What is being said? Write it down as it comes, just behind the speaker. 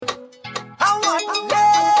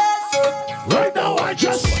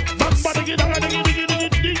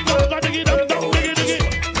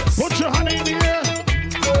Put your hand in the air.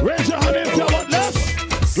 Raise your hand if you want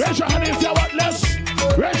less. Raise your hand if you want less.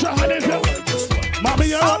 Raise your hand if you want. Mommy,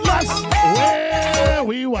 you want less. Where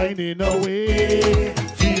we winding away.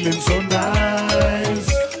 Feeling so nice.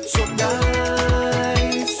 So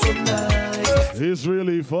nice. So nice. It's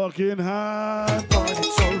really fucking hot. But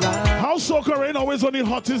it's alright. How soca rain always on the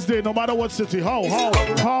hottest day, no matter what city. How?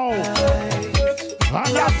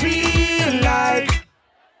 And I feel like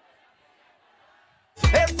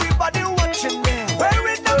everybody watching me,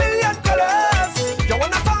 wearing a million colors. You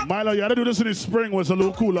wanna talk? Milo, you had to do this in the spring, was a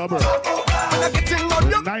little cooler, bro.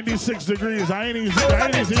 96 degrees, I ain't easy.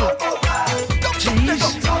 Jeez.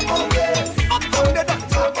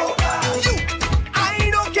 I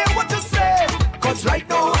don't care what you say, cause right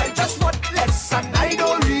now I just want less, and I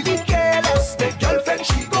don't really care less. The girlfriend,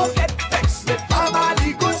 she go get vexed, the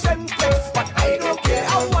family go send text, but I don't care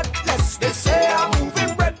how what less. They say I'm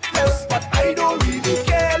moving breathless, but I don't really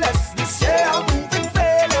care less. They say I'm moving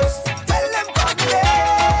fearless. Tell them come blame.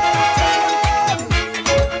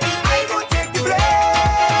 I don't take the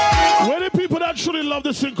blame. Where the people that truly love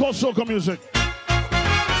this thing called soca music?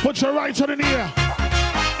 Put your right hand in the air.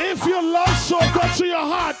 If you love soca to your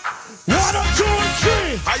heart, 1, 2,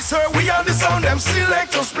 3. I swear we are the sound them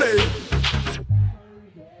selectors play.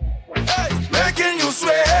 Hey, making you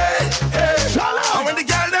sway. Hey. And when the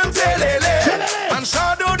girl them telele and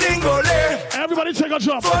shadow dingole. Everybody take a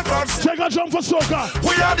jump. Take a jump for soca.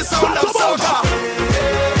 We are the sound of soca.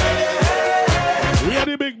 We are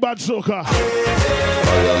the big bad soca.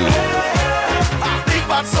 Big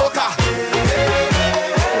bad soca.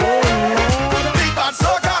 Big bad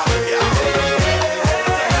soca.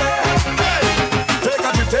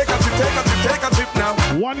 Take a trip now.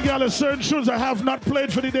 One girl is certain tunes I have not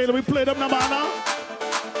played for the day. Let me play them now, man.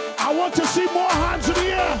 I want to see more hands in the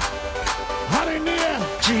air. Hand in the air.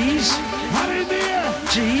 Jeez. Hand in the air.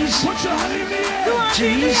 Jeez. Put your hand in the air.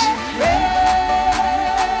 Jeez.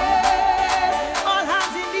 All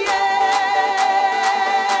hands in the air.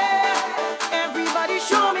 Everybody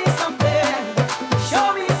show me something.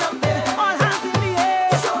 Show me something. All hands in the air.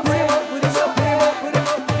 Put him up, put him up, put him up, put him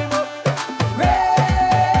up, put him up. Raise.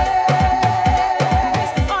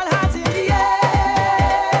 All hands in the air.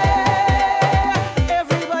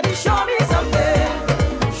 Everybody show me something.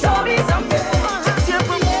 Show me something. All hands in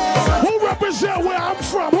the air. Who represent where I'm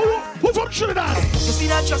from? Who from Trinidad? You see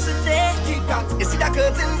that trust in there? You see that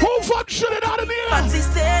curtain there? Who from Trinidad in the air? Fancy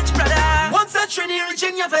stage, brother. Once a Trinity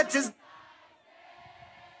reaching your vet is.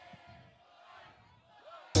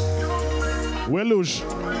 Well, Lush.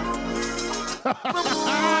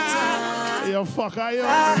 You fuck, are you?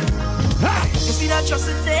 You see that trust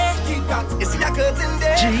in there? You see that curtain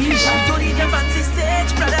there? Jeez. You don't need your fancy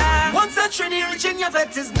stage, brother. Once a Trinity reaching your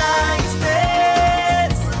vet is nice.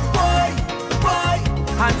 Boy.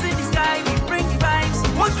 Hands in the sky, we bring the vibes.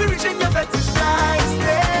 Once we reach in your vet is nice.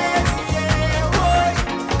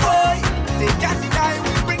 Boy. They got the time,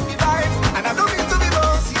 we bring the vibes. And I don't mean to be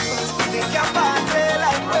bossy, but they can party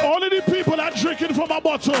like we. Only the people that drinking from a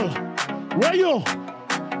bottle. Where you?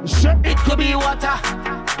 Say It could be water,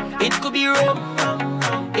 it could be rum,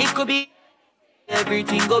 it could be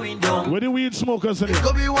everything going down. where the weed smokers in It here?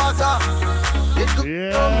 could be water. It could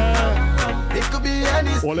Yeah. It could be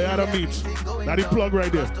any. All they had a meat. Now the plug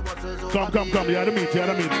right there. Come. You had a meat.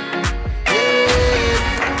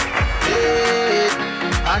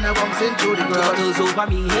 And I bumps into the ground. Bottles over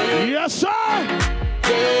me head. Yes, sir.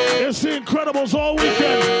 It's the Incredibles all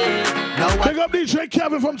weekend. Pick up DJ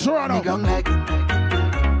Kevin from Toronto.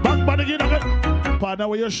 Bang, bang, again. Partner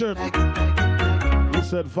with your shirt. He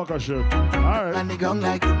said, fuck a shirt. All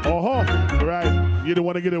right. Oh, right. You don't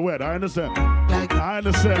want to get it wet. I understand.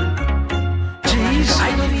 Jeez.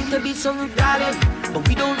 I don't need to be so rude, darling, but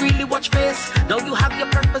we don't really watch face. Now you have your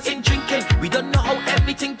purpose in drinking. We don't know how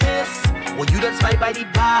everything tastes. Well, you don't spy by the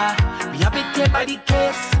bar. We have it here by the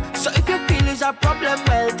case. So if your feelings are problem,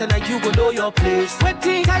 well, tonight you go know your place.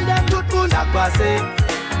 Waiting, tell them to do that.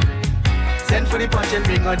 Send for the punch and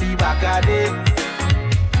bring on the back of it.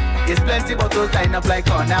 There's plenty bottles lined up like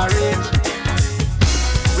on a range.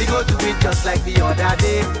 We go do it just like the other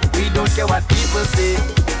day. We don't care what people say.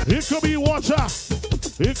 It could be water.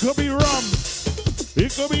 It could be rum.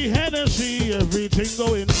 It could be Hennessy. Everything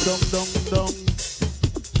going dong.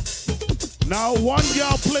 Now one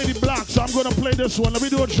girl play the black, so I'm gonna play this one. Let me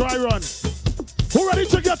do a dry run. Who ready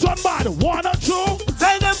to get on bad? 1 or 2?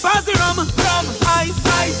 Tell them pass the rum,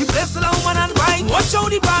 ice. You bless the woman and wine. Watch how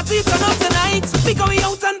the party turn up tonight. Because we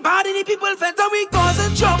out and bad in the people fed and we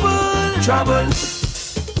causing trouble.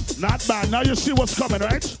 Not bad. Now you see what's coming,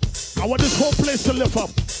 right? I want this whole place to lift up.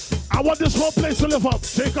 I want this whole place to live up.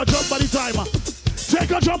 Take a jump by the timer.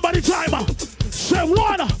 Take a jump by the timer. Say 1, 2,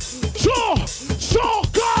 so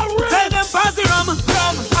go. Tell them pass the rum,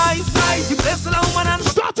 ice. You bless the woman and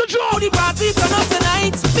start to jump. The party turn up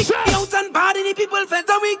tonight. Big out and bad in the people felt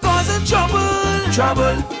that we causing trouble.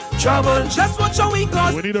 Just watch how we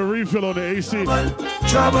cause. We need a refill on the AC.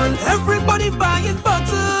 Trouble. Everybody buying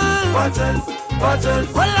bottles.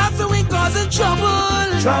 Well, after we causing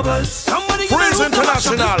trouble. Somebody Freeze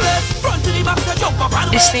International.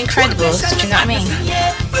 It's the Incredibles, do you know what I mean?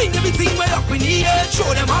 Bring everything way up in the air.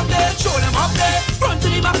 Show them up there. Front to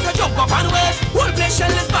the back, jump up and away. Whole place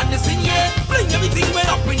shell is madness in here. Bring everything way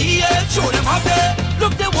up in the air. Show them up there.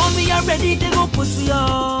 Look, they want me already. They gon' put me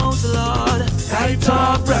out, Lord. Tight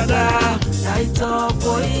up, brother. Tight up,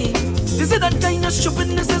 boy. This is the kind of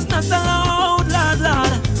shopping. This is not allowed,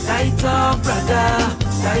 Lord. Tight up, brother.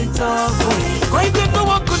 Tight up, boy. Going to no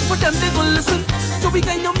one good for them. They gon' listen. So we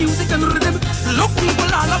kind of music and rhythm. Look,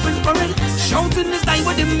 people all up in for it. Shouting this time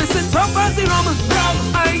what they missing. So fast the rum,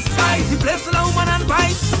 ice. The place the woman and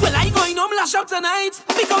pipes. Well, I going home lash out tonight.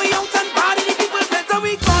 We going out and party. The people better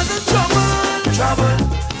we causing trouble.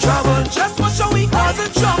 Just watch how we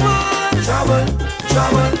causing trouble.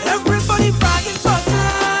 Everybody bagging bottles.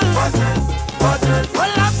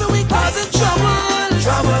 Well, after we causing trouble.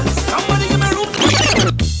 Somebody give me room.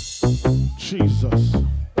 Jesus.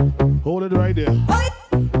 Hold it right there.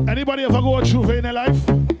 Anybody ever go to Juve in their life?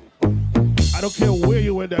 I don't care where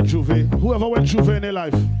you went at Juve. Whoever went Juve in their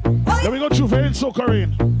life. Let me go Juve in Soca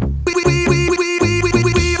Rain.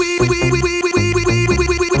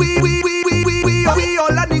 We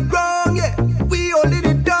all on the ground, yeah. We all in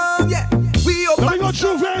it down, yeah. We all let me go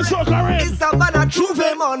Juve in Soca Rain. It's a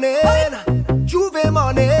Juve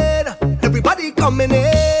morning. Everybody coming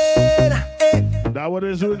in. That what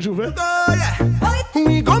it is doing Juve? Oh, yeah.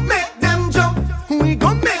 We gon' make them jump. We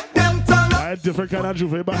gon' make them turn up. I had different kind of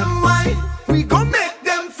Juve, but we gon' make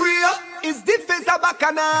them free up. It's the face of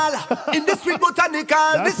Bacchanal. In the sweet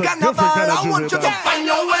botanical, this carnival. I want you to find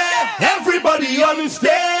your way. Everybody on the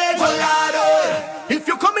stage, oh God, oh. If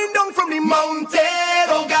you're coming down from the mountain,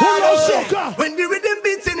 oh God, oh. When the rhythm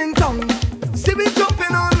beating in tongue, see we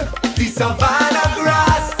jumping on the savannah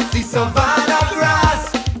grass, the savannah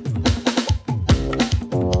grass.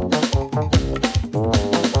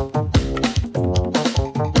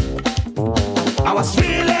 I was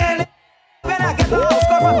feeling when I get the house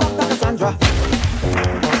cover up to Cassandra.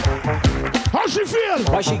 how she feel?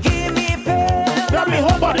 Why she give me pain? Tell me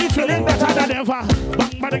whole body feeling better than ever.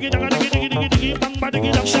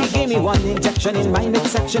 She gave me one injection in my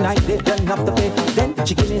midsection. I didn't have to pay. Then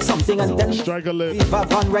she gave me something and then Striker Lick. fever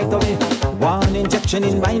run right away. One injection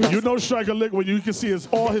in my You know Striker Lick when you can see his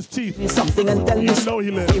all his teeth. something and tell me You know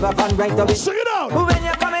he lives. fever run right away. Sing it out. When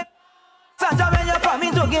you coming, Santa, when you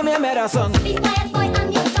coming to give me a medicine. Be quiet, boy,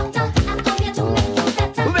 I'm your doctor. I'm coming to make you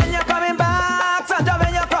better. When you coming back, Santa,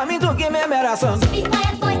 when you coming to give me a medicine. Be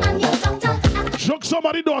quiet, boy, I'm your doctor. Shook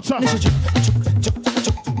somebody daughter.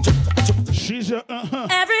 She's your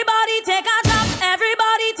Everybody take a jump.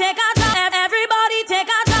 Everybody take a jump. Everybody take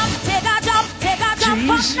a jump. Take a jump. Take a jump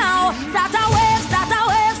up now. Start a wave. Start a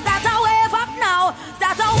wave. Start a wave up now.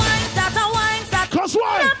 Start a wine. Start a wine. Start Cause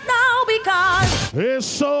why? up now because It's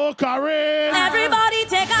Soca Rain. everybody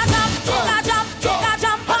take a jump. Take a jump. Take a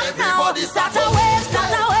jump up now. Start a wave.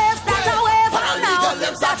 Start a wave. Start a wave up now.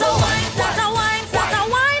 Start a wine. Start a wine. Start a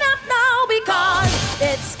wine up now because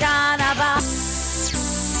it's carnival.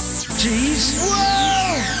 Jeez.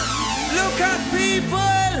 Whoa! Look at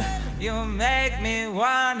people. You make me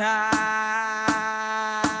wanna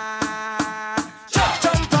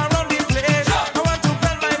jump around the place. I want to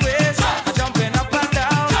bend my waist. Jumping up and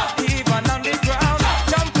down, even on the ground.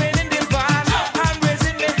 Jumping in the van and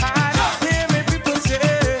raising my hand. Hear me people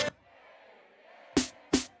say.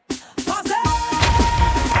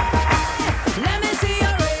 Let me see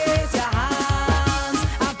you raise your hands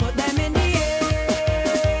and put them in the air.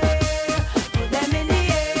 Put them in the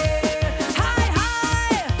air. High,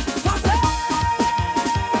 high.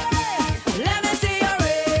 Let me see you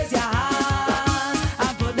raise your hands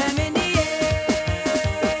and put them in the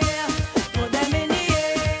air. Put them in the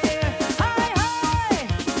air. High, high.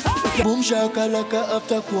 Boom shakalaka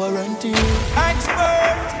after quarantine.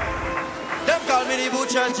 Expert. Them call me the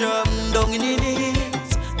butcher jump. Down in the knees.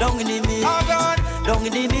 Down in the knees. Down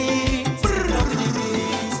in the knees. Down in the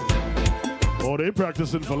knees. Oh, they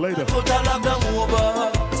practicing for later. Put a lockdown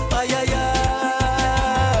over. Ay, ay,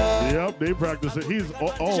 ay. Yep, they practicing. He's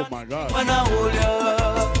oh my God. When I hold ya.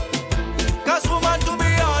 Cause woman, to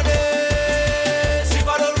be honest, if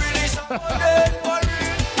I don't really support it,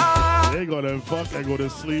 They gonna shower and fuck and go to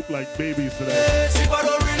sleep like babies today.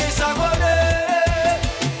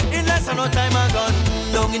 Unless I know time I gone.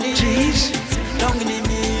 Long in the Jeez. long in the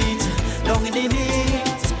meat, long in the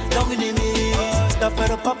meat, long in the meat. That for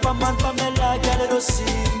the papa man for me like a little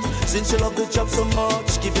sing. Since you love the job so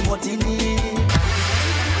much, give him what he need.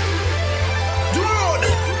 Dude!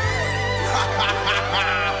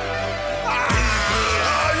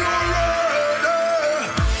 Are you ready?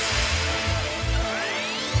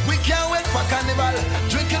 We can't wait for carnival.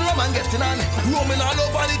 Drinking rum and getting on. Roaming all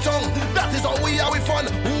over the tongue. That is how we are with fun.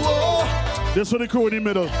 Whoa. This for the crew in the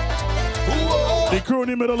middle. Whoa. The crew in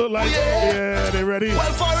the middle look like, yeah, they ready?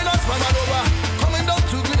 Well, foreigners from all over. Coming down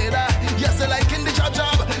to Grenada. Yes, they like in the job.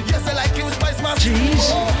 Yes, they like you with Spice Master.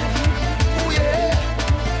 Jeez. Oh yeah.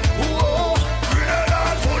 Whoa.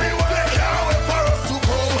 Grenada, fully well. They can't wait for us to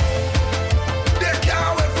come. They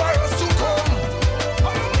can't wait for us to come.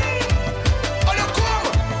 Oh, you come.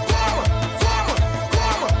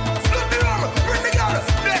 Split the rum, bring the gun.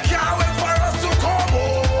 They can't wait for us to come.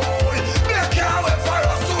 Boy. They can't wait for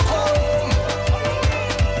us to come.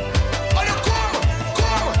 Oh, you come.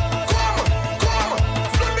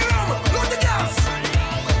 Split the rum, load the gas.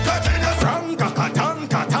 From katang,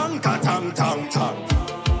 katang, katang, tang, tang.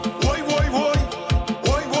 Woi, woi, woi.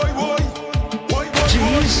 Woi, woi, woi. Woi, woi,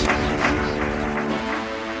 Jeez.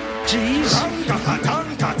 Jeez. From katang,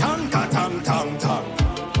 katang, katang, tang, tang.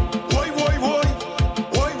 Woi, woi, woi.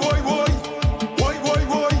 Woi, woi, woi. Woi, woi,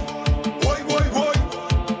 woi. Woi, woi, woi.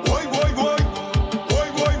 Woi, woi, woi. Woi,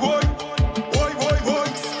 woi, woi. Woi, woi, woi.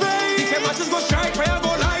 If your matches go strike, prayer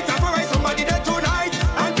go light. I for somebody there tonight.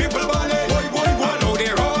 And people balling. Woi, woi, woi. Know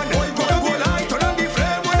they run. Go light, turn on the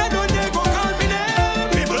flame. When I don't they go call me name.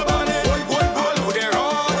 People balling. Woi, woi, woi. Know they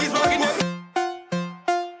run. He's walking them.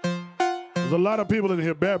 There's a lot of people in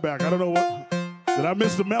here bareback. I don't know what. Did I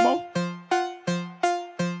miss the memo?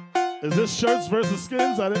 Is this shirts versus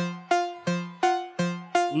skins? I didn't.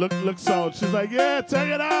 Look so. She's like, yeah, take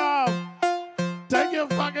it off. Take your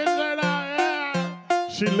fucking shirt off. Yeah.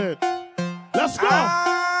 She lit. Let's go.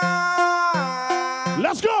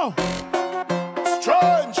 Let's go.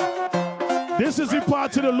 Strange. This is the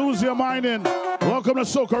part to the lose your mind in. Welcome to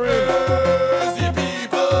Soca Rain. Crazy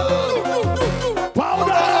people.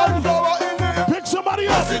 Powder on. Flower in there. Pick somebody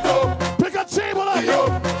up. Sit up. Pick a table up.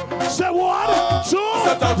 Say 1, 2,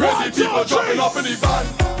 Set of crazy 1, 2, people jumping 3. up in the van.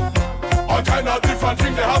 All kind of different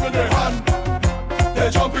things they have in their hand. They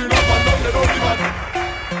jumping up and down, they don't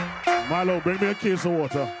even. Milo, bring me a case of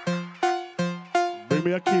water. Bring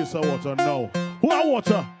me a case of water. No. Who want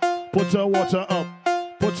water? Put your water up.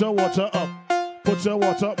 Put your water up. Put your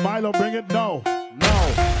water up. Milo, bring it. No.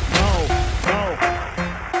 No. No. No.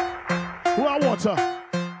 Who want water?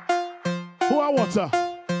 Who want water?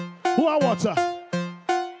 Who want water?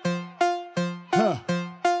 Huh.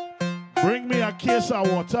 Bring me a case of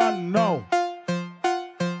water. No.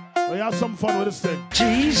 We have some fun with this thing.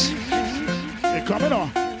 Jeez. It coming on.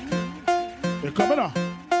 It coming on.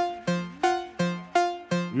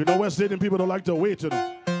 You know West Indian people don't like to wait, you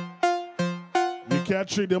know. You can't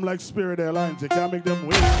treat them like Spirit Airlines. You can't make them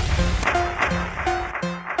wait.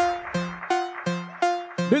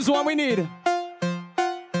 This is what we need.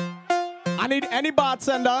 I need any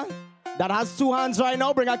bartender that has 2 hands right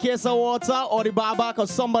now, bring a case of water, or the barback or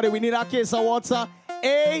somebody, we need a case of water.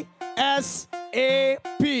 ASAP.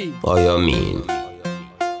 What you mean?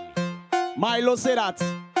 Milo say that.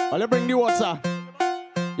 I'll bring the water.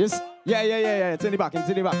 Yes. Yeah. It's in the back.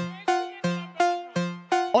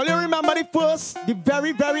 Only remember the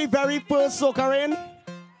very first Soca Rain.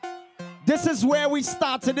 This is where we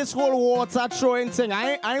started this whole water throwing thing.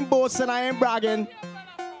 I ain't boasting, I ain't bragging.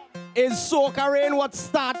 Is Soca Rain what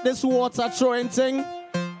start this water throwing thing?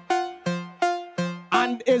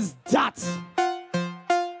 And is that?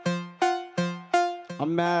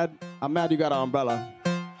 I'm mad you got an umbrella.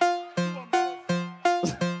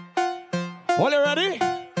 All you ready?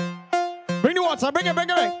 Bring the water, bring it.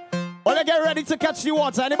 All you get ready to catch the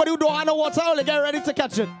water. Anybody who don't have no water, all you get ready to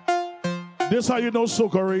catch it. This how you know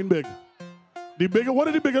Soca Rain big. One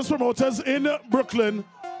of the biggest promoters in Brooklyn,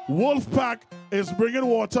 Wolfpack, is bringing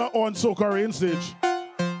water on Soca Rain stage.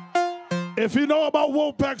 If you know about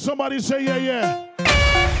Wolfpack, somebody say yeah.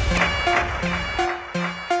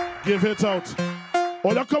 Give it out.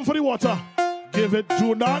 All you come for the water. Give it.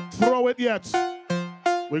 Do not throw it yet.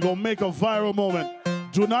 We're going to make a viral moment.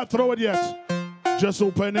 Do not throw it yet. Just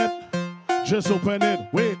open it.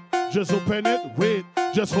 Wait. Just open it. Wait.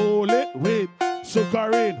 Just hold it. Wait. Soca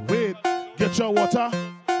Rain. Wait. Get your water.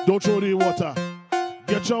 Don't throw the water.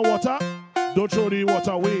 Get your water. Don't throw the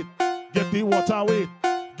water. Wait. Get the water. Wait.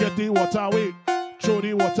 Get the water. Wait. Throw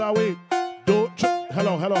the water. Wait. Don't.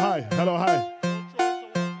 Hello, hi.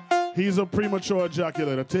 He's a premature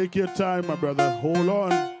ejaculator. Take your time, my brother. Hold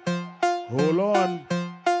on.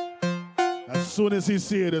 As soon as he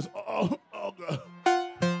sees it, it's, oh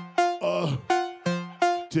God.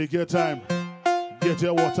 Take your time. Get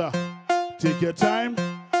your water. Take your time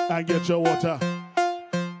and get your water.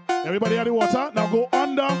 Everybody have the water? Now go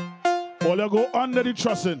under. All you go under the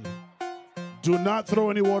trussing. Do not throw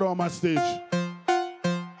any water on my stage.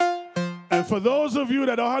 And for those of you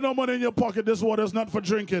that don't have no money in your pocket, this water is not for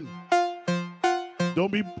drinking.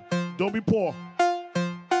 Don't be poor.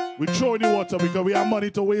 We throw in the water because we have money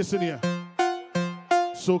to waste in here.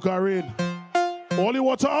 Soca rain. All the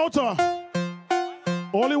water out.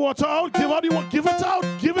 All the water out. Give it out.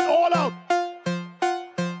 Give it all out.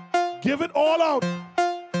 Give it all out.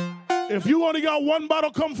 If you only got one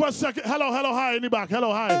bottle, come for a second. Hello, hi in the back.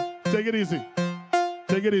 Hello, hi. Take it easy.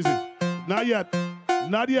 Not yet.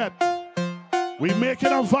 We making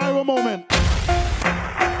a viral moment.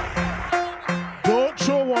 Don't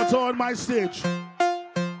throw water on my stage.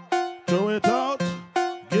 Throw it out.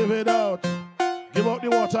 Give it out. Give out the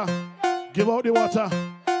water.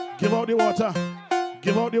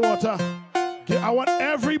 I want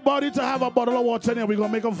everybody to have a bottle of water in here. We're going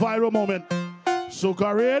to make a viral moment.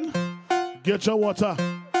 Soca rain, get your water.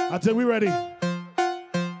 Until we're ready.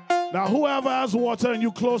 Now, whoever has water and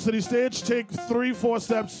you close to the stage, take 3-4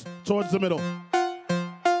 steps towards the middle.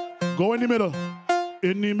 Go in the middle.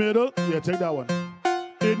 Yeah, take that one.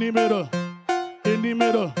 In the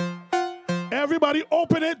middle. Everybody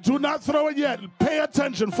open it. Do not throw it yet. Pay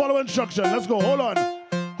attention. Follow instruction. Let's go. Hold on.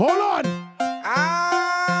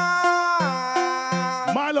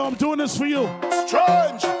 Milo, I'm doing this for you.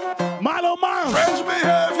 Strange. Milo Miles. Strange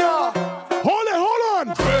behavior. Hold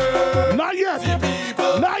on. Not yet.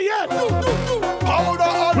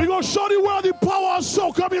 We're going to show the world the power of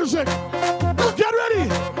soca music. Get ready.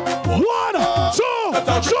 1, 2,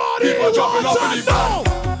 show the water now.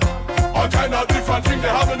 All kind of different things they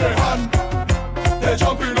have in their hand. They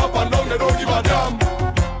jumping up and down, they don't give a damn.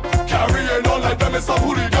 Carrying on like them is some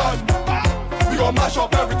hooligan. We gon' mash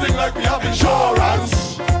up everything like we have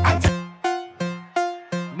insurance.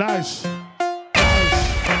 Nice.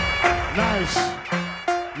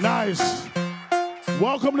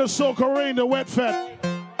 Welcome to Soca Rain, the wet fete.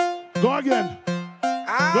 Go again.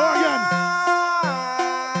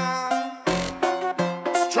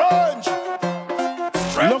 Strange.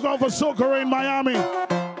 Look out for Soca Rain, Miami.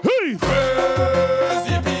 Hey.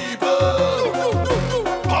 Crazy people.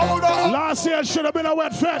 Last year should have been a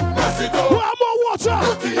wet fete. One more water.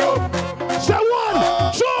 Say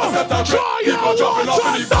 1, 2, draw your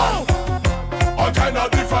water down. All kind of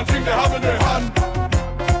different things they have in their hand.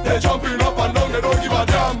 They jumping up and down, they don't give a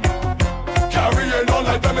damn. Carrying on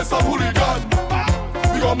like them is some hooligan.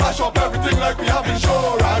 We gon' mash up everything like we have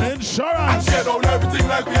insurance. And tear down everything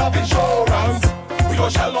like we have insurance. We gon'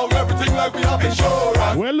 shell out everything like we have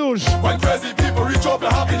insurance. Well, Luge. When crazy people reach up, they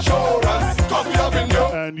have insurance. Cause we have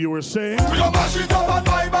insurance. And you were saying? We gon' mash it up and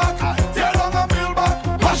buy back. Tear down and build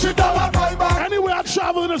back. Mash it up and buy back. Anyway, I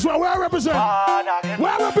travel in this way. Where I represent?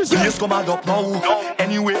 Please come and up now.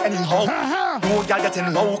 Anyway, anyhow. No girl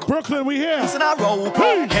getting low. Brooklyn, we here. In a row.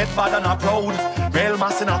 Head bad and a proud. Real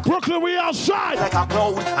mass in a Brooklyn, we outside. Like a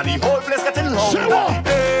cloud. And the whole place getting low. Say what?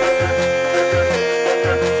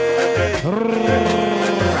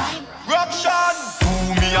 Ruction.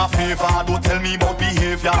 Do me a favor. Don't tell me about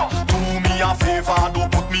behavior. Do me a favor.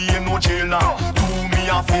 Don't put me in no jail now. Do me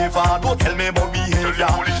a favor. Don't tell me about behavior.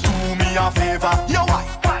 Do me a favor. Yo, why?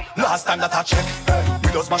 Last time that I check,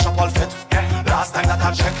 we just mash up all fit. Last time that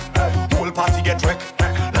I check, whole party get wrecked.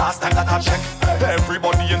 Last time that I check,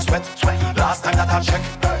 everybody in sweat. Last time that I check,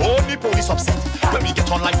 only police upset. When we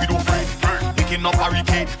get on like we don't afraid, picking up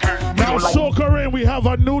barricade. Now Soca Rain, we have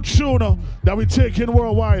a new tune that we taking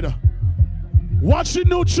worldwide. Watch the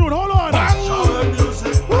new tune, hold on. Watch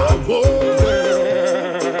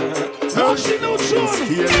the new tune.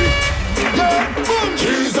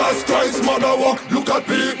 Jesus Christ, mother walk. Look at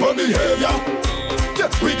people behavior. Yeah,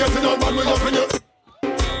 we getting on bad, we up in you.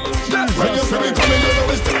 When you see me coming, you know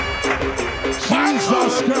it's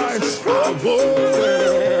Jesus Christ.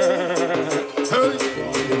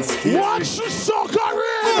 Watch the Soca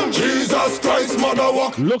Rain. Jesus Christ, mother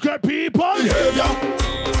walk. Look at people behavior.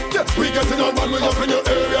 Yeah, we getting on bad, we up in your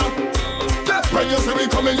area. Yeah, when you see me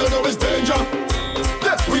coming, you know it's danger.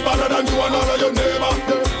 Yeah, we better than you and all of your neighbor.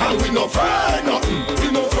 And we no afraid nothing.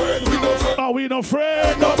 We no afraid. Oh, we no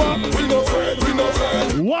afraid no more. We no afraid.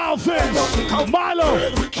 Wild Things,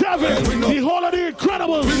 Milo, Kevin, the whole of the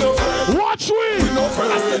Incredibles. Watch we. We no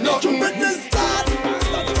afraid nothing.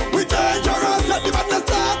 We dangerous at the madness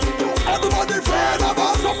start. Everybody afraid.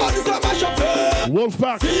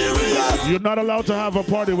 Wolfpack, you're not allowed to have a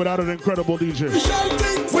party without an incredible DJ.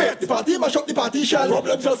 Wait, the party mash up the party shell.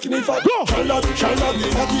 Problem just skinny fat. Go! Shall not, the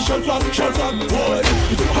party shell flat. Boy,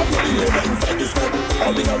 you don't have no behavior inside this club.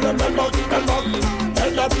 All the girls and back.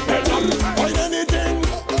 Tell that. Find anything,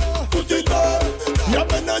 put it up. You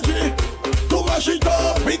have energy to mash it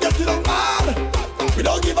up. We get it on man. We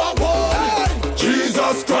don't give up one.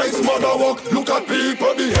 Jesus Christ, mother walk. Look at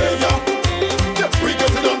people behavior. We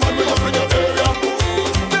get it on man. We up in your area.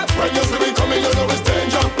 When you see me coming, you know it's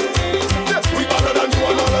danger. We better than you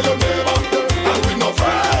and all of your neighbor. And we not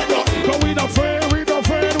afraid. But we not afraid.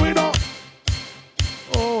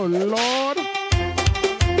 Oh, Lord.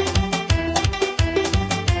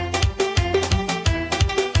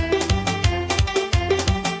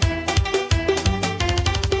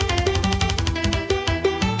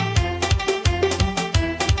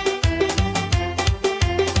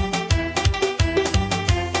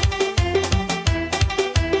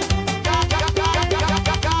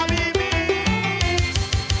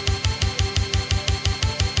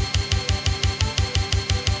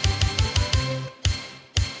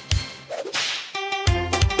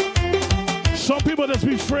 Some people just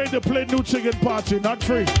be afraid to play New Chicken Party. Not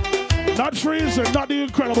free. Not freeze and not the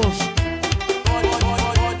Incredibles.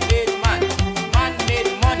 God made man. Man made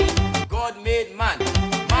money. God made man.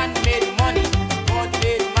 Man made money. God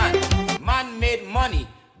made man. Man made money.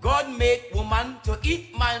 God made woman to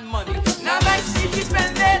eat man money. Now like she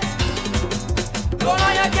spend it. No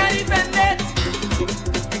lawyer can defend it.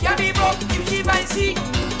 You can be broke if she buy seat.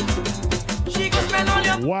 She can spend all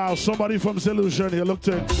your... Wow, somebody from Solution here looked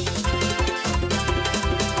in.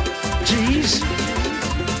 Jeez.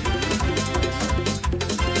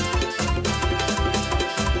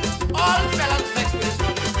 All fellas next with this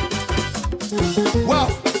one. Wow.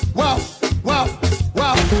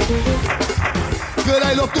 Girl,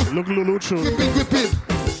 I love to Look, Lulu, true. gripping.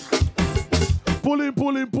 Pull in.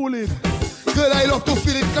 Girl, I love to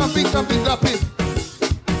feel it clapping.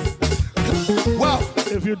 Wow.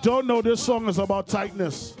 If you don't know, this song is about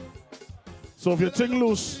tightness. So if your thing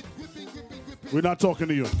loose, we're not talking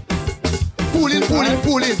to you. Pulling.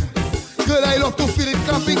 Girl, I love to feel it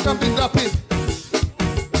clapping. Clamping.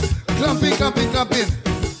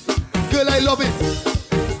 Girl, I love it.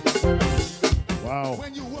 Wow.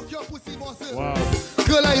 When you work your pussy muscle. Wow.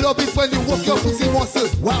 Girl, I love it when you work your pussy muscle.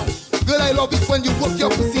 Wow. Girl, I love it when you work your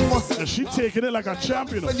pussy muscle. And she taking it like a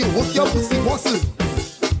champion. When you work your pussy muscle.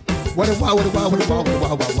 What a wow. Girl,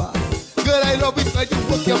 I love it when you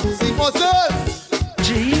work your pussy muscle.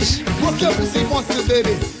 Jeez. Work your pussy muscle,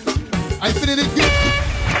 baby. I'm feeling it good.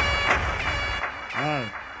 All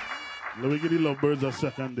right. Let me get the lovebirds a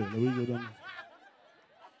second there. Let me get them.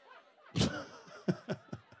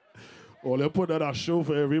 Oh, they put that a show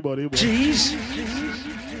for everybody. But Jeez.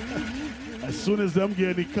 as soon as them get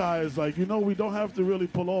in the car, it's like, we don't have to really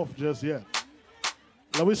pull off just yet.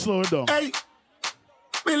 Let me slow it down. Hey,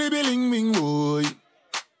 Billy Billing Bing boy.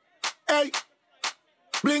 Hey,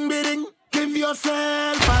 bling bidding, give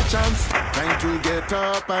yourself a chance. Time to get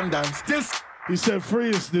up and dance. This He said,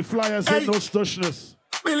 freeze, the flyers ain't no stushness.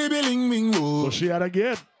 Billy Billing Bing boy. So she had to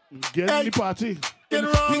get in the party. Get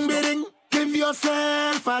wrong. Bling bidding, give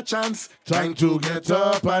yourself a chance. Time to get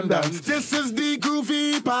up and dance. This is the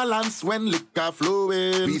groovy balance when liquor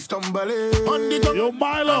flowing. We stumbling on the ground. Yo,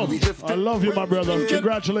 Milo, I love you, my brother.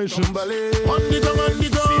 Congratulations. On the ground. See,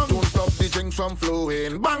 don't stop the drinks from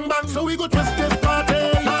flowing. Bang, bang, so we go twist this party.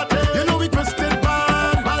 You know we twist it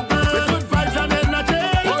bang. With good vibes and energy.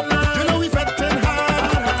 You know we fetting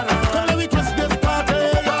hard. Come let we twist this party.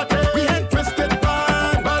 We head twist it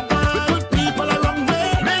bang. With good people around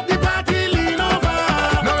me. Make the party lean over.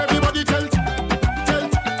 Now everybody tilt.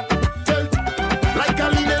 Like a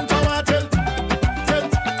leaning tower, tilt.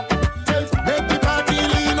 Make the party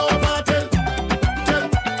lean over, tilt.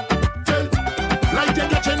 Like you're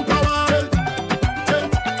catching power.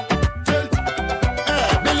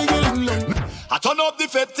 I turn up the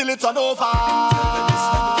fed till it's over.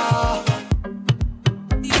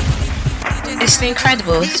 It's the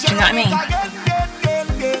Incredibles, do you know what I mean?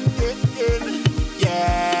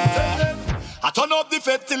 Yeah. I turn up the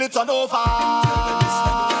fed till it's over.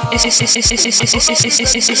 It's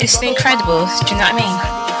the Incredibles, do you know what I mean?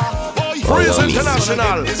 Freeze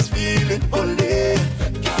International. This feeling only.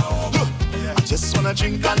 I just wanna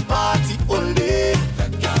drink and party only.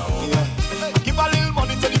 Yeah. Give a little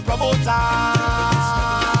money to the promoter.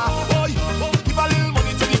 Boy, give a little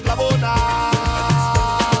money to the promoter.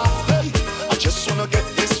 Hey, I just wanna get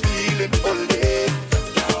this feeling only.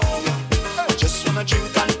 I just wanna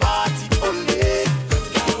drink and party only.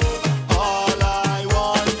 All I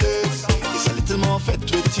want is a little more fed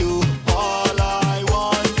with you. All I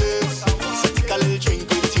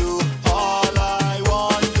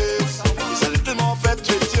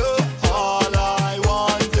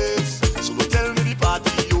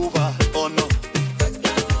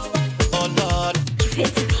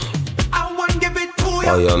I want give it to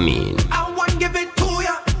How ya. you mean? I want give it to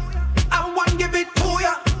ya. I want give it to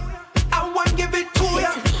ya. I want give it to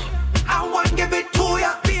ya. I want give it to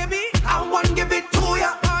ya, baby. I want give it to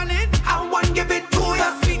ya, darling. I want give it to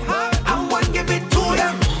ya, sweetheart. I want give it to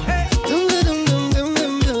ya.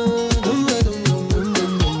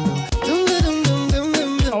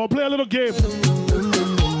 I'll play a little game.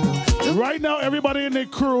 Right now, everybody in the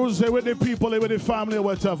cruise, they with the people, they with the family, or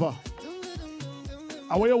whatever.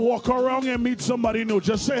 And when you walk around and meet somebody new,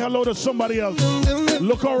 just say hello to somebody else.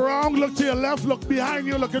 Look around, look to your left, look behind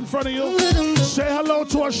you, look in front of you. Say hello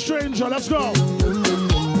to a stranger. Let's go.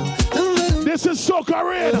 This is Soca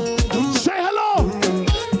Rain. Say hello.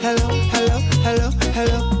 Hello, hello, hello,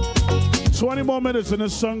 hello. 20 more minutes and the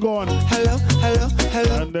sun gone. Hello, hello,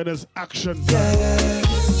 hello. And then it's action. Yeah.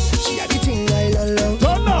 She had the thing I love.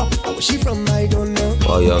 Don't know. How she from, I don't know.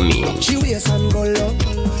 How you mean? She wears and go low.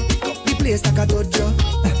 Pick up the place like a dojo.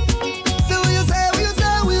 Say what you say, what you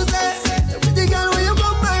say, what you say. Everything girl when you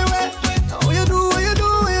come my way. How you do, what you do,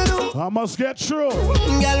 what you do. I must get through.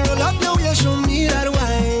 Girl, roll up now, you show me that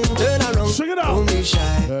wine. Turn around. Sing it out. Don't be shy.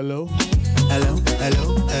 Hello. Hello,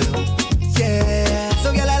 hello, hello. Yeah.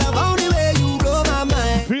 So girl, I love how the way you blow my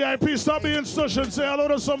mind. VIP, stop being stush and say hello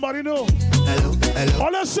to somebody new. Hello, hello.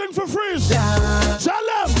 Or let's sing for free. Yeah. Tell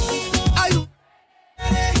them. Are you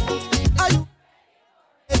ready?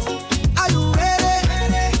 Are you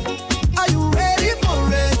ready? Are you ready for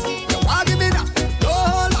it? You want give me that?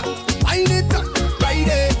 Hold on. Wind it up. Right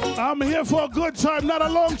there. I'm here for a good time, not a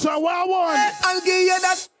long time. What I want? I'll give you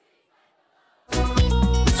that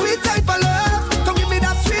sweet type of love. Come give me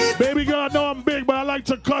that sweet. Baby girl, I know I'm big, but I like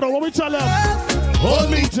to cuddle. What we tell them? Hold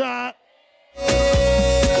me tight.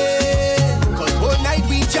 Cause whole night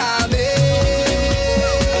we jamming.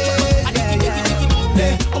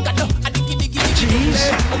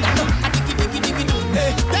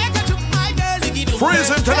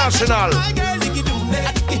 Freeze International.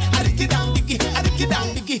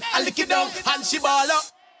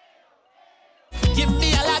 Give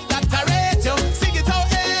me a lot that rate, sing it out,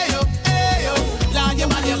 ayo, ayo. Long your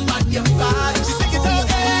man, your bad. She sing it out,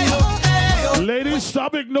 ayo, ayo. Ladies,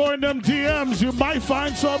 stop ignoring them DMs. You might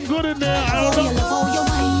find something good in there. I don't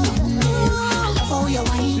know.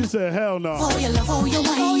 She said, hell no.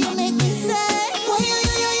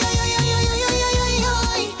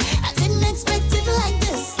 I didn't expect it like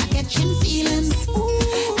this. I catching feelings.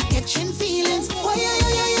 I catching feelings. I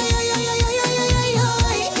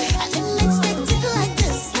didn't expect it like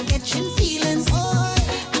this. I catching feelings.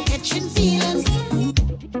 I catching feelings.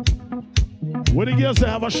 When the girls say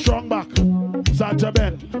have a strong back, start to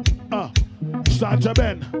bend. Start to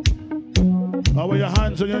bend. How are your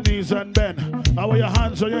hands on your knees and bend? How are your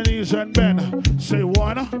hands on your knees and bend? Say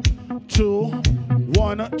 1, 2,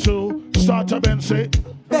 1, 2. Start to bend. Say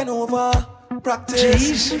Bend over,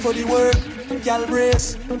 practice for the work, gal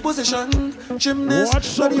brace, position, gymnast. Watch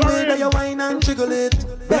So the Soca way Rain. that you whine and jiggle it.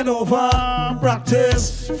 Bend over,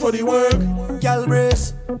 practice for the work, gal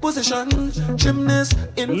brace, position, gymnast.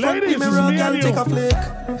 In front Ladies, the mirror, it's me gal and take you. a flick.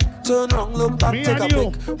 Turn round, look back, Me take a and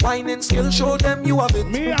you. pick. Whining skill, show them you have it.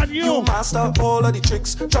 Me and you. You master all of the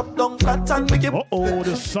tricks. Drop down flat and make it. uh-oh,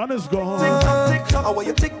 the sun is gone. Tick-tock, tick-tock, how are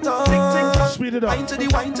you tick-tock? Tick-tock. Speed it up. Wine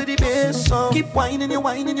to the bass now. Keep whining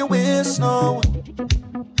your waist now.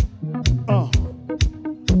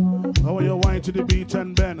 How are you wine to the beat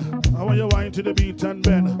and bend? How are you wine to the beat and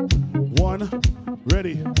bend? 1,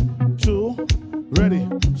 ready. 2, ready.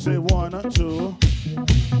 Say 1, 2.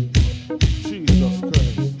 Jesus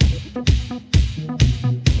Christ.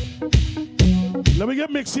 Let me get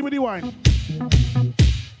mixy with the wine.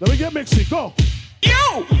 Let me get mixy. Go.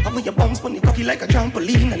 Yo! I'm with your bounce on the cocky like a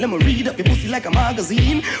trampoline. And let me read up your pussy like a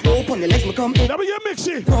magazine. Open your legs, me come in. Let me get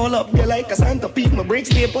mixy. Roll up there like a Santa Pete. My brakes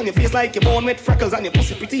stay on your face like you're born with freckles. And your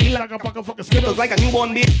pussy pretty like Like a pack of fucking skittles skittles. like a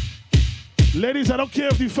newborn baby. Ladies, I don't care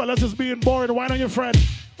if the fellas is being bored. Wine on your friend.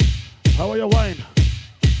 How are you wine?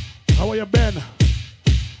 How are you bend?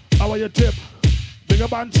 How are you tip? Big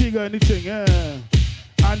up Antigua anything, yeah.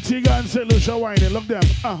 Antigua and St. Lucia whining. Look them.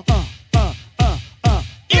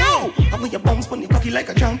 Yo! I'm with your bounce on the cocky like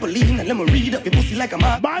a trampoline. And let me read up your pussy like a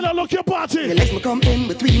mag. Milo, look your party. Your legs me come in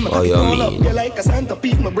between. My cocky you roll up mean? there like a Santa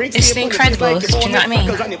Pete. My brakes It's stay on your incredible, face like do you you're know what I born with mean?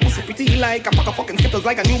 freckles. And your pussy pretty like a pack of fucking skittles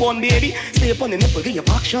like a newborn baby. Stay up on the nipple, get your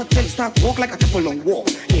back shot till you start walk like a cripple on walk.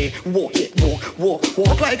 Yeah, walk,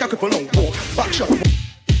 walk like a cripple on walk. Back shot.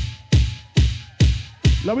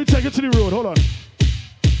 Let me take it to the road. Hold on.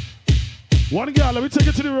 One girl, let me take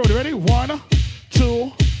it to the road. You ready? 1,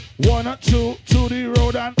 2, 1, 2, to the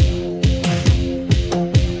road and.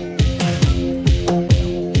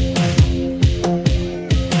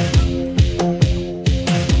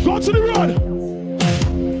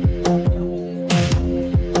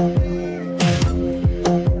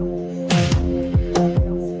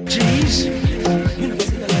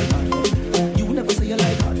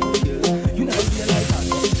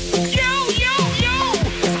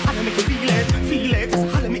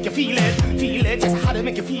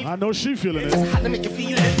 I know she feeling it. How to make you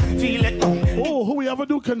feel it. Oh, who we ever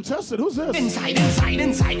do contested? Who's this? Inside.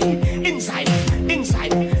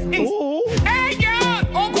 Oh. Hey, girl.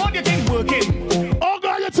 Oh, God, you think working. Oh,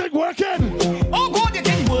 God, you think working? Oh, God, you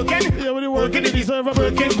think working. Yeah, when you working, you deserve a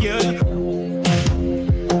working, working. girl.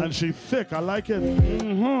 And she thick. I like it.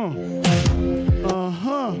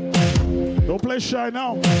 Don't play shy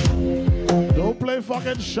now. Don't play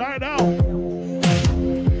fucking shy now.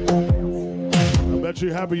 I bet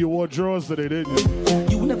you happy you wore drawers today, didn't you?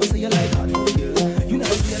 You never say you like hard, girl. You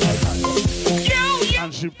never say you like hard.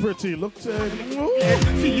 And she pretty. Look to it.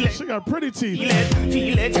 Feel it. She got pretty teeth. Feel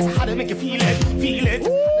it. Just how to make you feel it. Feel it.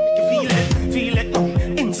 Feel it.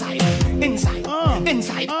 Inside.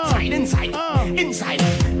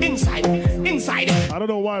 I don't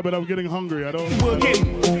know why, but I'm getting hungry. I don't.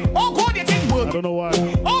 Working. Oh God, you think working. I don't know why.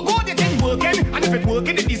 Oh God, you think working. And if it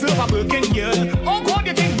working, it deserve a working, girl. Oh God,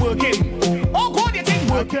 you think working. Oh God, you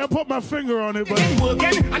think I working. can't put my finger on it, You but think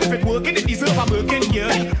working. And if it working, it deserve a working,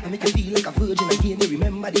 girl. I make you feel like a virgin again. You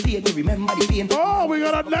remember the pain. You remember the pain. oh, we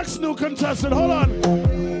got our next new contestant. Hold on.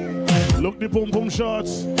 Look the boom boom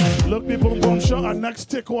shots. Look the boom boom shot. Our next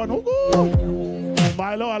tick one. Ooh.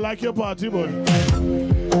 Milo, I like your party, boy. Ooh.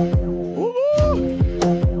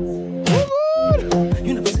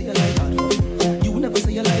 You never say you like hard. You never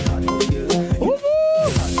say you like hard, girl. Ooh.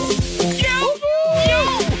 Yo.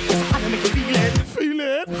 How to make you feel it. Feel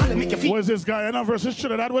it. How to make you feel What is this, Guyana versus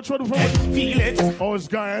Trinidad? Which one from? Feel it. Oh, it's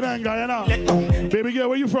Guyana and Guyana. Let go. Baby girl,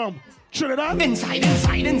 where you from? Trinidad? Inside.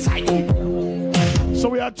 So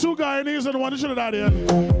we had two Guyanese and one Trinidadian.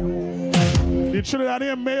 The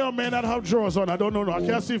Trinidadian may or may not have drawers on. I don't know. No, I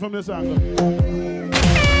can't see from this angle.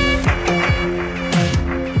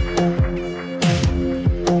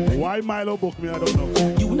 Why Milo booked me? I don't know.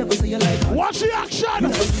 You never say you like hard. Watch the action!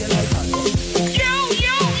 Yo.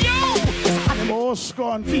 Oh,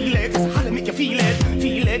 scone. Feel it. How to make you feel it.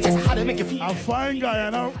 Feel it. Just how to make you feel A fine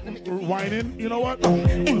Guyana whining. You know what?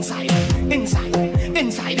 Inside.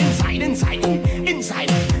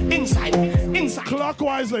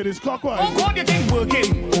 Clockwise, ladies. Clockwise. Oh God, you think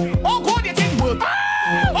working. Oh God, you think working.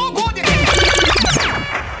 Oh God, you think.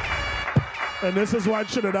 And this is why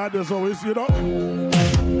Trinidad is always, you know.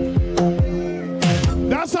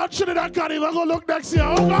 That's how Trinidad can't even go look next year.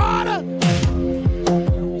 Oh God!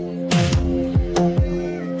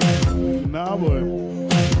 Nah, boy.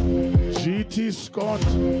 GT Scott.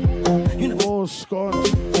 Oh, Scott.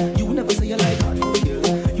 You never say you like hard, girl.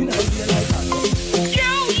 You never say you like hard.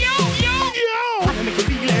 Yo! How to make you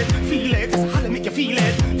feel it. Just how to make you feel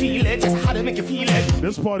it. Just how to make you feel it.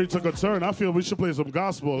 This party took a turn. I feel we should play some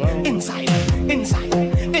gospel. I don't know. Inside.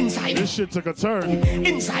 This shit took a turn.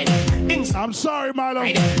 Inside. I'm sorry, Milo.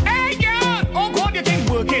 Hey, girl. Oh God, you think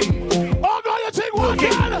working. Oh, God, you think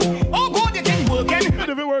working? Oh God, you think working. And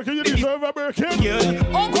if it working, you deserve a Birkin. Girl.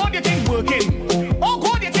 Oh God, you think working. Oh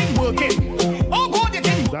God, you think working. Oh God, you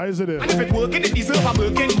think. That is it. And if it working, it deserve a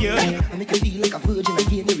working, girl. I make you feel like a virgin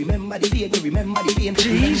again. You remember the pain. You remember the pain.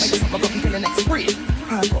 Jeez. Remember you till the next spring.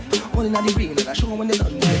 Hard up, all in the rain. And I show when they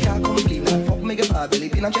done. You can't complain. And fuck make a far belly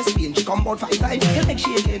pain and chest pain. She come about 5 times. You make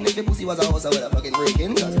shaking. If your pussy was a house, I would have fucking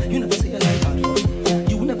breaking. Cause you never say you like hard.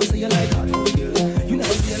 You never say you like hard, girl. You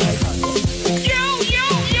never say you like hard. Yo.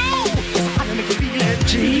 How to make you feel it.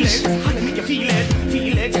 Jeez. How to make you feel it.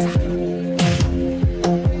 Just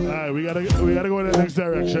All right, we gotta go in the next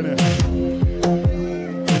direction here.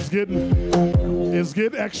 It's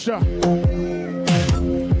getting extra.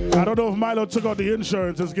 I don't know if Milo took out the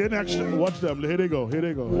insurance. It's getting extra. Watch them. Here they go.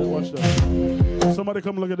 Watch them. Somebody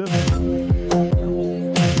come look at this.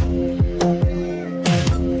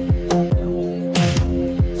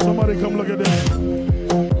 Somebody come look at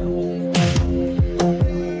this.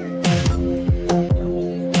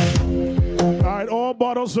 All right, all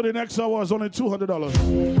bottles for the next hour is only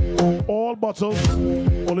 $200. All bottles,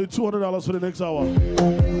 only $200 for the next hour.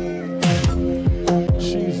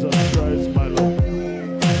 Jesus Christ, Milo.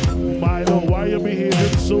 Milo, why you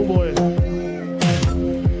behaving so, boy?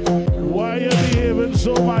 Why you behaving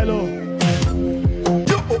so, Milo?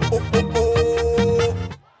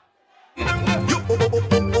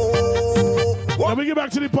 Let me get back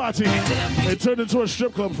to the party. It turned into a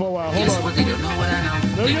strip club for a while. Hold on.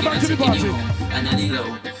 Let me get back to the party.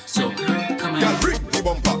 So, girl, bring the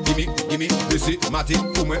bumper. Gimme, this is Matty,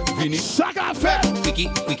 Fume, Vini. Saka fat. Quickie,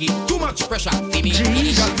 too much pressure. Gimme,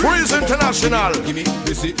 Freeze International. Gimme,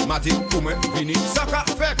 this is Matty, Fume, Vini. Saka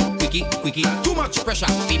fat. Quickie, too much pressure.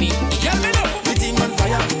 Gimme, yeah, me know. The thing on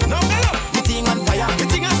fire. No, me know. The thing on fire. The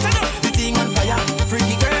thing on stand up. The thing on fire.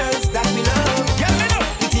 Freaky girls that we love. Yeah, me know.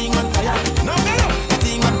 The thing on fire. No, me know. The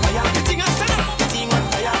thing on fire. The thing on stand up. The thing on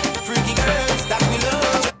fire. Freaky girls that we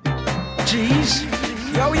love.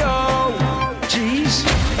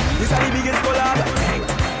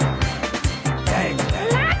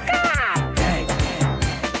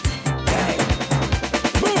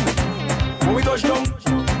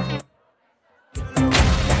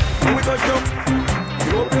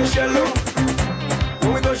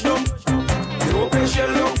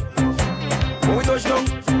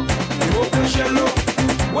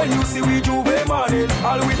 When you see we Juve morning,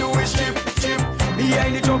 all we do is chip.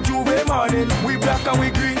 Behind the truck Juve morning, we black and we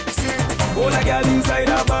green. See, all a girl inside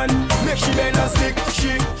a band, make she bend and stick.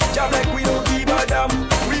 She job like we don't give a damn.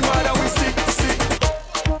 We mad and we sick.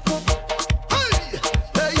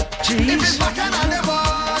 If it's bacchanal they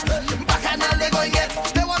want, bacchanal they going get.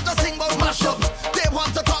 They want to sing about mash up, they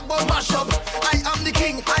want to talk about mash up. I am the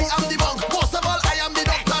king, I am the monk. Most of all, I am the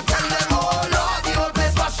doctor. Tell them, oh Lord, the old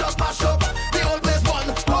place mash up. The old place one.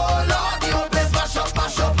 Oh Lord, the old place mash up.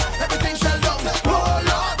 Everything shall down. Oh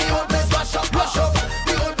Lord, the old place mash up.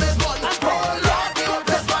 The old place one. Oh Lord, the old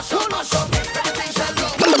place mash up. Everything shall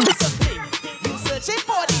down. You searching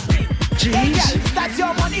for the thing. Jeez. That's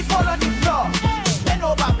your money fall on the floor.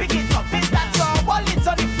 Over, pick it up, is that your wallet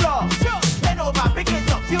on the floor? Bend over, pick it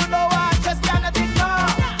up, you know I just cannot ignore.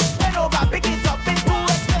 Bend over, pick it up, it's too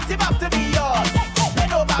expensive have to be yours. Bend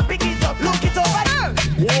over, pick it up, look it over there.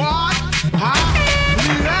 What? Me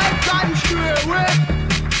head gone straight away.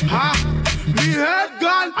 Me head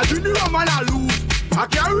gone. I didn't remember I lose. I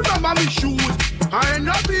can't remember me shoes. I end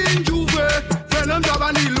up being Juve. Friend them job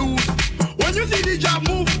and he lose. When you see the job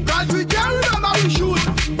move, cause we can't remember we shoes.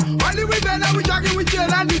 Only we bend and we jacket with jail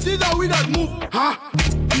and this is how we just move.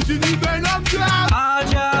 This is the bend of job. Our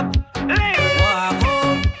job, walk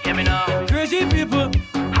home, hear me now. Crazy people,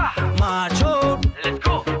 march home. Let's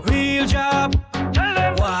go. Real job,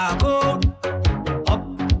 walk home. Up,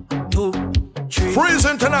 2, 3. Freeze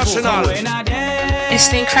International. It's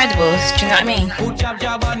the Incredibles, do you know what I mean? Put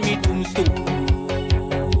job on me tombstone.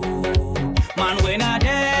 Man, when I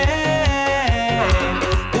dead,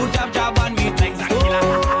 put job on me tombstone.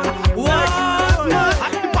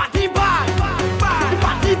 Party bad.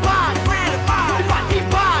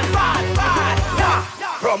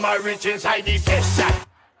 From my rich inside the session.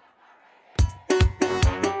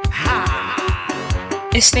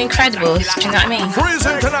 It's the Incredibles, do you know what I mean? Freeze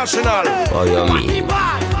International. Oh, yeah, me.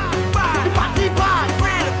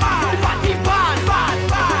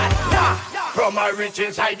 From my rich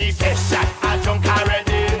inside the session. I drunk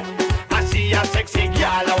already. I see a sexy girl,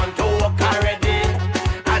 I want to walk already.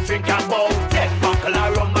 I drink about 10 buckle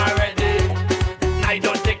of rum already. I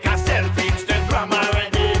don't take a selfie, Instagram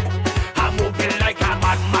already. I'm moving like a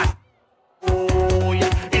madman. Oh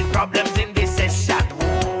yeah, it's problems in this session.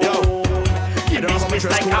 Yo, you don't have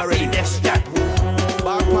like a pedestrian.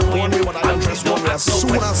 Backpack one way, but I don't dress one way. As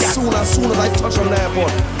soon as I touch on the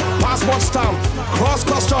airport, passport stamp, cross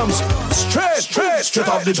customs, straight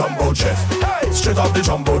off the jumbo jet. Hey, straight off the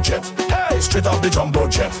jumbo jet. Hey, straight off the jumbo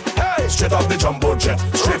jet. Hey, straight off the jumbo jet.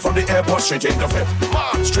 Straight from the airport, straight in the fit.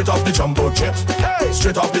 Straight off the jumbo jet. Hey,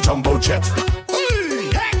 straight off the jumbo jet. Cause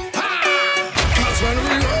when we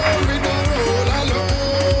roll, we don't roll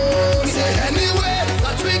alone. Say anywhere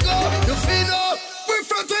that we go, you feel up. We're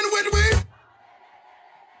frontin' with we.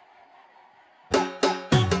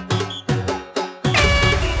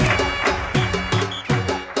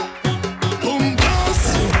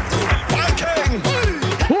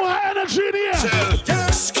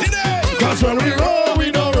 Cause when we roll,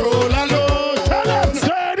 we don't roll alone. Tell them,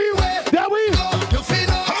 steady, that we You feel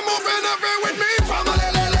no, I'm moving every with me, family.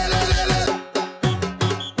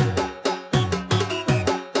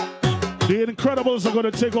 The Incredibles are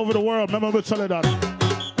gonna take over the world. Remember we tell you that.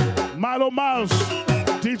 Milo Miles,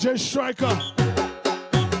 DJ Striker,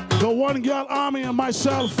 the One Girl Army, and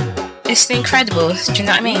myself. It's the Incredibles, do you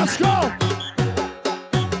know what I mean? Let's go.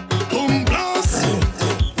 Boom blast,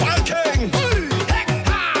 Viking.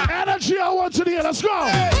 Energy, I want to the end. Let's go.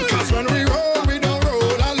 Cause when we roll, we don't roll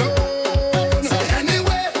alone. So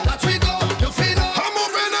anywhere that we go, you feel no, I'm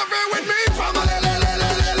moving every with me, family.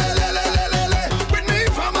 With me,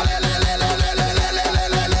 family.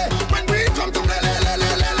 When we come to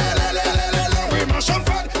we mash up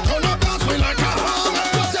front, turn up dance, we like a hammer.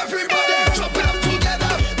 Cause everybody jump it up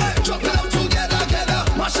together,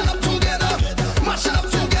 mash it up together,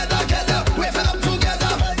 wave it up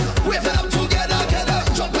together,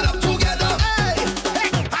 jump it up together.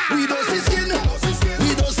 We don't see skin,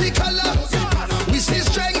 we don't see color, we see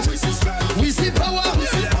strength, we see power,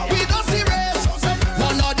 we don't see race,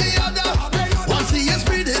 one or the other. Once he is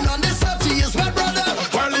breathing on this earth, he is my brother.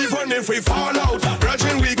 Well, even if we fall out,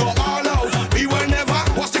 brethren, we go all out. We will never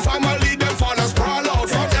watch the family, them fall and sprawl out.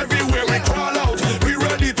 From everywhere we crawl out, we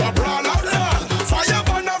ready to brawl out. Fire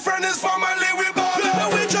burn a friend is family, we ball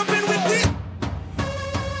out. We jumping with we.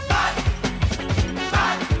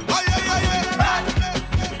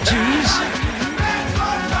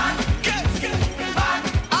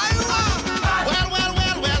 Well.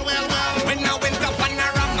 When I went to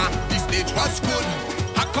Panorama, the stage was good.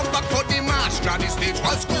 I come back for the march, now the stage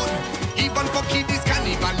was good. Even for Kiddies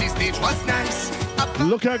Carnival, the stage was nice.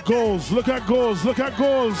 Look at goals, look at goals, look at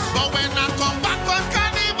goals. But when I come back on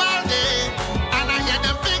Carnival Day, and I hear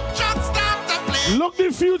the big trucks start to play. Look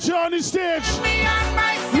the future on the stage. Me and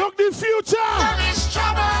my Look the future. there is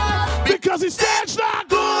trouble. Because the stage not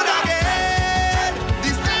good again. The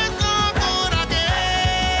stage not good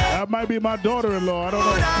again. That might be my daughter-in-law. I don't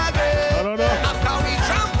know. I don't know. After we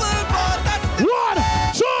trample, but that's the 1,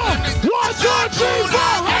 2, 1, 2, 3, 4.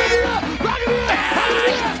 Rock it here. Rock it here. Rock it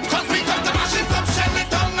here. Cause we come to mash it up, shell it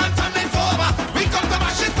down and turn it over. We come to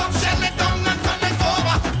mash it up, shell it down and turn it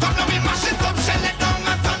over. Come now we mash it up, shell it down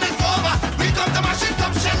and turn it over. We come to mash it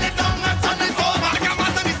up, shell it down and turn it over. Like a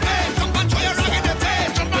master this stage, jump and throw your rag in the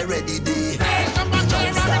stage. Get ready, D. Jump and throw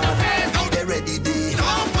your rag in the face. Get ready, D.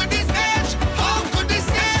 How could this stage? How could this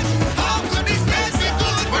stage? How could this stage be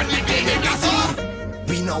good when we give it a song?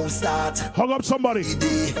 We now start. Hug up somebody.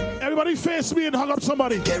 Everybody face me and hug up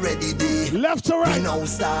somebody. Get ready, D. Left to right. We now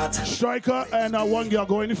start. Striker and one girl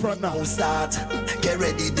go in the front now. Now start. Get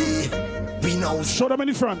ready, D. We now Show them in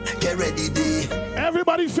the front. get ready, D.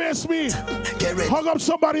 Everybody face me. Get ready. Hug up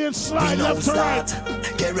somebody and slide We now left to right.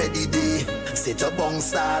 start. Get ready, D. Sit up on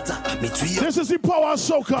start. Me three This is the power of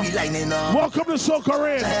soca. we lining up. Welcome to Soca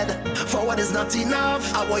Rain. Head forward is not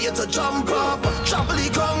enough. I want you to jump up, trample the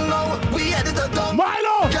ground now. We headed to dump.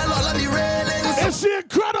 Milo! Get all on the railings. It's the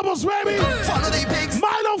Incredibles, baby. Follow the pigs.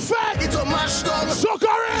 Milo Fat. It's a mash down.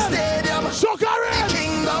 Soca Rain. Stadium. Soca Rain.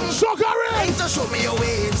 Kingdom. Soca Rain. Time to show me your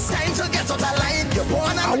waves. Time to get out of line. You're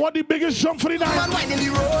born I and want the biggest jump for the night. man winding the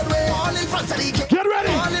roadway. All in front of the king. Get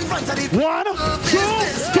ready. All in front of the 1, 2,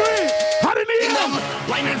 3. How do you need them?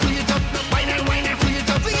 Wine and free it up, wine and free it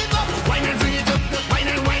up, free it up, wine and free it up,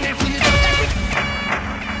 wine and free it up.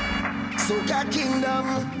 Soca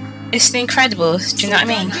Kingdom. It's the Incredibles. Do you know what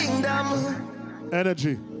I mean? Kingdom.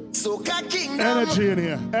 Energy. Soca Kingdom. Energy in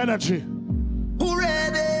here. Energy. Who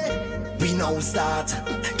ready? We now start.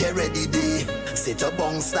 Get ready, D. Sit up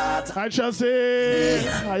on start. Hi, Chelsea.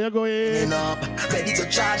 How you going? Up. Ready to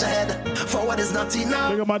charge ahead. Forward is not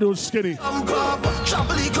enough. Look at my dude skinny. Club,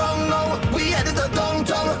 trample the ground now. We headed to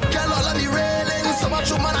downtown. Get all on the railing. So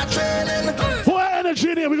much woman are trailing. Full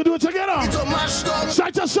energy in here. We can do it together. It's a mash down.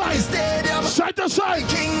 Side to side. Stadium. Side to side.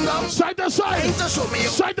 Kingdom. Side to side. Time to show me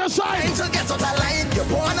your Side to side. time to get out of line. You're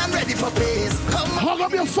born and ready for pace. Come on. Hug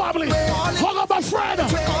up your family. Hug up my friend.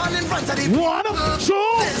 All in front of the 1,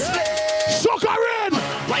 2. Soca Rain.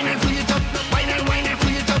 Wine and free it up, wine and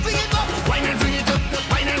free it up, free it up, wine and free it up,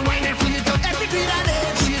 wine and free it up. Every beat I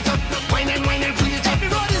did. Free it up, wine and free it up. Every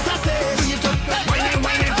road is a stage. Free it up,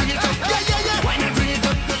 wine and free it up. Yeah, yeah, yeah. Wine and free it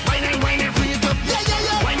up, wine and free it up. Yeah, yeah,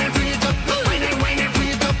 yeah. Wine and free it up, wine and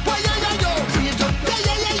free it up. Why, yeah, yeah, yo. Free it up, Yeah,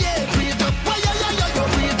 yeah, yeah, yeah. free it up, Why, yeah, yeah, yeah, yo.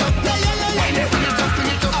 free it up. Yeah, yeah, yeah, Wine yeah. and free it up,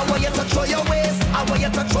 free it up. I want you to throw your waist. I want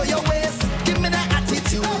you to throw your waist. Give me that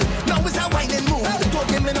attitude. Now it's a whining move. Don't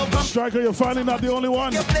give me no bump. Striker, you're finally not the only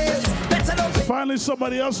one. Your place. Better don't be Finally,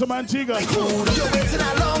 somebody else from Antigua. food. You're waiting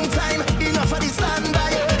a long time. Enough of the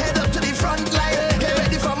standby. Head up to the front line. Get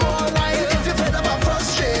ready for more wine. If you're fed up of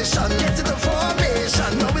frustration, get to the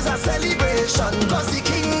formation. Now it's a celebration. Cause the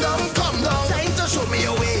kingdom come down. Time to show me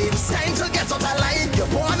your waves. Time to get out of line. You're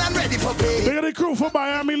born and ready for play. Look at the crew from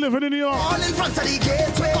Miami living in New York. All in front of the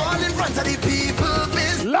gateway. All in front of the people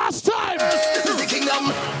business. Last time. This is the kingdom.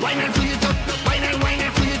 Wine and free it up, wine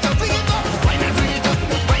and free it up. Bring it up. Wine and free it up,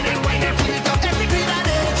 wine and free it up. Every beat I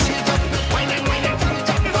did. Free it up, wine and free it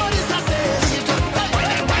up. Every road is a stage. Free it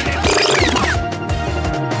up, wine and free it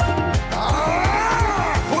up.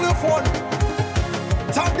 Pull your phone.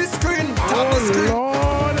 Tap the screen. Tap the Oh, screen.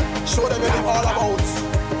 Lord. Show them what I'm all about.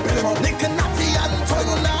 Build them up. Nick and Natty and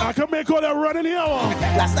Toyota. I can make all that running here.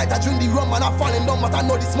 Last night I drink the rum and I falling down, but I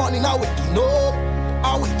know this morning I waking up.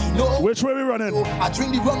 I waking up. Which way we running? I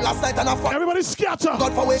drink the rum last night and I fall. Everybody scatter.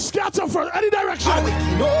 God for way. Scatter from any direction. I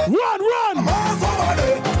waking up. Run, run.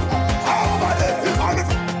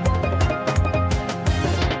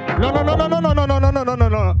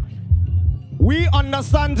 No. We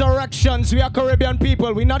understand directions. We are Caribbean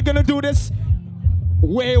people. We're not gonna do this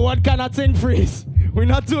wayward kind of thing, freeze. We're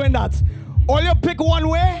not doing that. All you pick one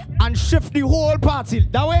way and shift the whole party.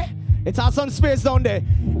 That way, it has some space down there.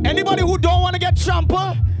 Anybody who don't want to get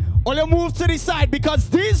trampled, all you move to the side because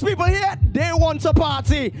these people here, they want to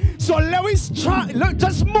party. So let us try. Look,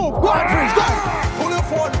 just move. Go on, freeze. Go on. Pull your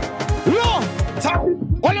phone. Look.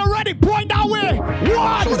 All you ready? Point that way. 1, 2.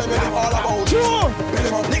 Hold on.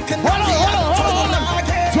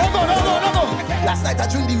 Don't go. Last night I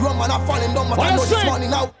drink the rum and I falling down, but I know this morning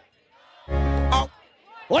now.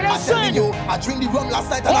 What I'm saying? You, I drink the rum last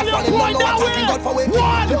night and All I fall in love. Now I'm thanking God for waking me.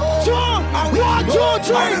 1, 2,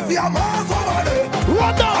 3.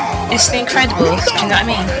 Run down. It's the Incredibles, do you know what I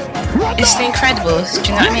mean? It's the Incredibles, do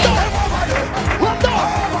you know what I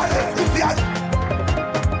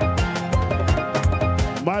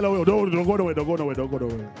mean? Milo, don't go away, don't go away, don't go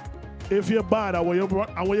away. If you're bad, I want you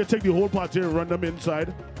to take the whole party and run them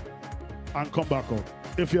inside and come back out.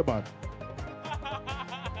 If you're bad.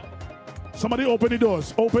 Somebody open the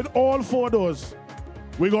doors. Open all 4 doors.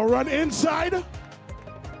 We're going to run inside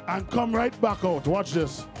and come right back out. Watch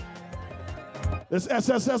this. This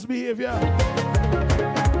SSS behavior.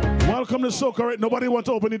 Welcome to Soca. Nobody wants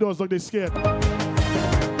to open the doors like they're scared.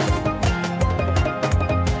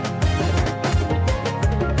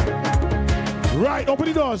 Right, open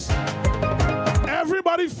the doors.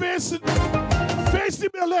 Everybody face the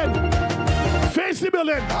building. Face the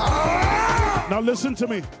building. Now listen to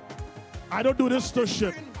me. I don't do this to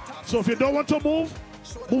shit. So if you don't want to move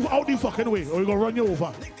out the fucking way or we're going to run you over.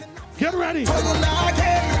 Get ready.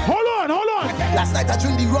 Hold on. Last night I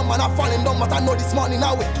drink the rum and I falling down, but I know this morning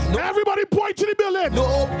I waking up. Everybody point to the building.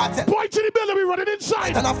 No, point to the building. We're running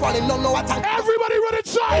inside. And I falling down, no attack. Everybody run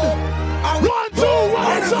inside. 1, 2,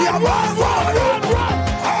 run inside. Run.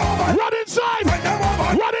 Run inside.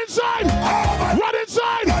 Run inside. Run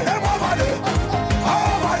inside.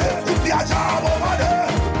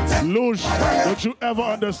 Lush, don't you ever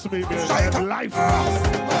underestimate me in life.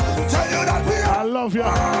 I love you.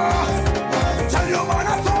 Tell you man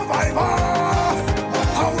a survivor.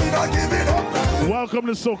 And we not give it up. Welcome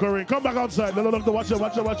to Soca Ring. Come back outside. Look, watch him.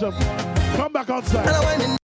 Come back outside.